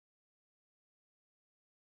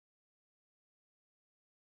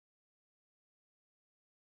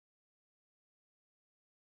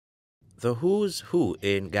The Who's Who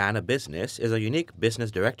in Ghana Business is a unique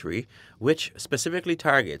business directory which specifically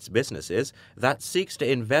targets businesses that seeks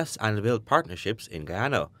to invest and build partnerships in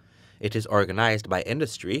Guyana. It is organized by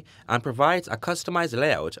industry and provides a customized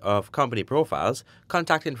layout of company profiles,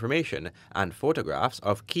 contact information, and photographs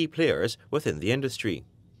of key players within the industry.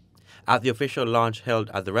 At the official launch held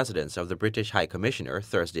at the residence of the British High Commissioner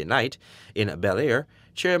Thursday night in Bel Air,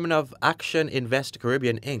 Chairman of Actioninvest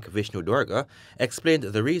Caribbean Inc. Vishnu Durga explained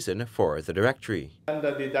the reason for the directory. And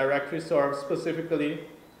the directory serves specifically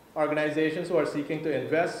organizations who are seeking to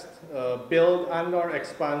invest, build and or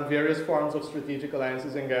expand various forms of strategic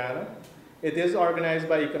alliances in Guyana. It is organized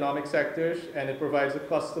by economic sectors and it provides a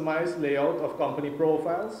customized layout of company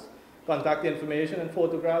profiles, contact information and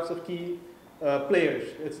photographs of key players.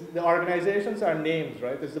 The organizations are names,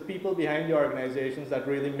 right? It's the people behind the organizations that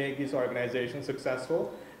really make these organizations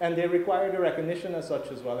successful, and they require the recognition as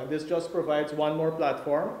such as well. And this just provides one more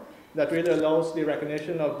platform that really allows the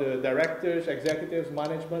recognition of the directors, executives,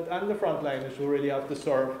 management, and the frontliners who really have to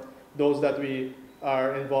serve those that we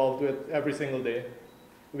are involved with every single day.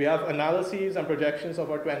 We have analyses and projections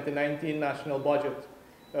of our 2019 national budget,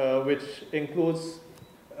 which includes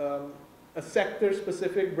a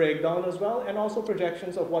sector-specific breakdown as well, and also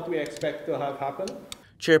projections of what we expect to have happen.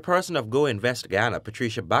 Chairperson of Go Invest Ghana,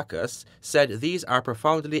 Patricia Bacchus, said these are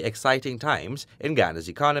profoundly exciting times in Ghana's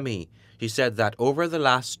economy. She said that over the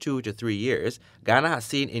last 2 to 3 years, Ghana has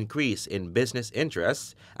seen an increase in business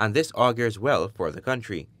interests, and this augurs well for the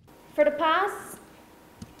country. For the past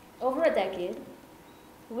over a decade,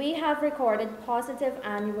 we have recorded positive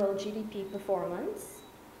annual GDP performance,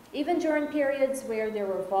 even during periods where there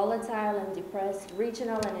were volatile and depressed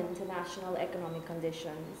regional and international economic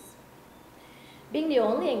conditions. Being the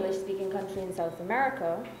only English-speaking country in South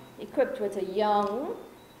America, equipped with a young,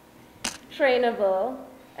 trainable,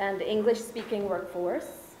 and English-speaking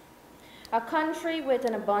workforce, a country with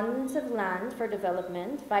an abundance of land for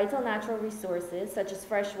development, vital natural resources such as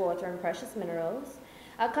fresh water and precious minerals,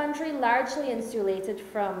 a country largely insulated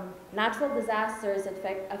from natural disasters that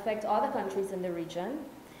affect other countries in the region,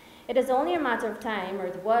 it is only a matter of time, or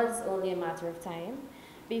it was only a matter of time,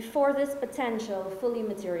 before this potential fully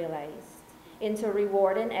materialized into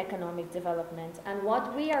rewarding economic development. And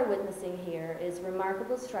what we are witnessing here is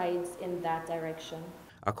remarkable strides in that direction.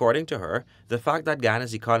 According to her, the fact that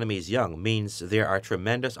Ghana's economy is young means there are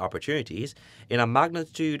tremendous opportunities in a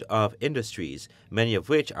magnitude of industries, many of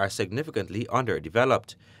which are significantly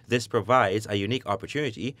underdeveloped. This provides a unique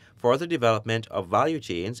opportunity for the development of value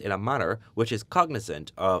chains in a manner which is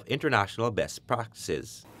cognizant of international best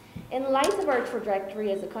practices. In light of our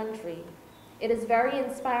trajectory as a country, it is very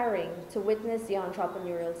inspiring to witness the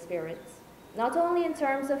entrepreneurial spirit, not only in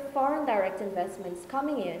terms of foreign direct investments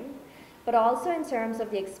coming in, but also in terms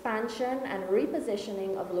of the expansion and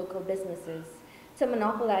repositioning of local businesses to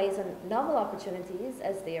monopolize on novel opportunities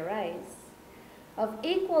as they arise. Of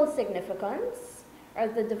equal significance are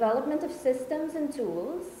the development of systems and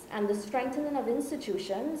tools and the strengthening of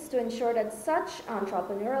institutions to ensure that such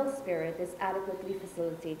entrepreneurial spirit is adequately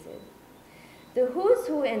facilitated. The Who's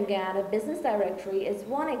Who in Ghana Business Directory is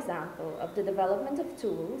one example of the development of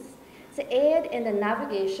tools to aid in the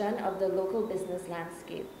navigation of the local business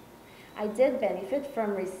landscape. I did benefit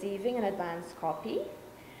from receiving an advance copy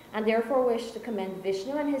and therefore wish to commend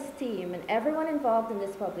Vishnu and his team and everyone involved in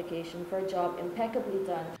this publication for a job impeccably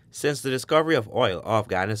done. Since the discovery of oil off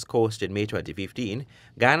Ghana's coast in May 2015,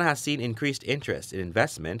 Ghana has seen increased interest in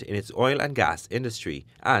investment in its oil and gas industry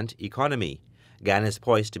and economy. Ghana is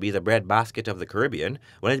poised to be the breadbasket of the Caribbean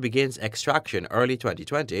when it begins extraction early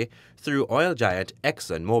 2020 through oil giant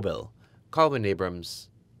ExxonMobil. Calvin Abrams,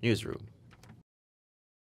 Newsroom.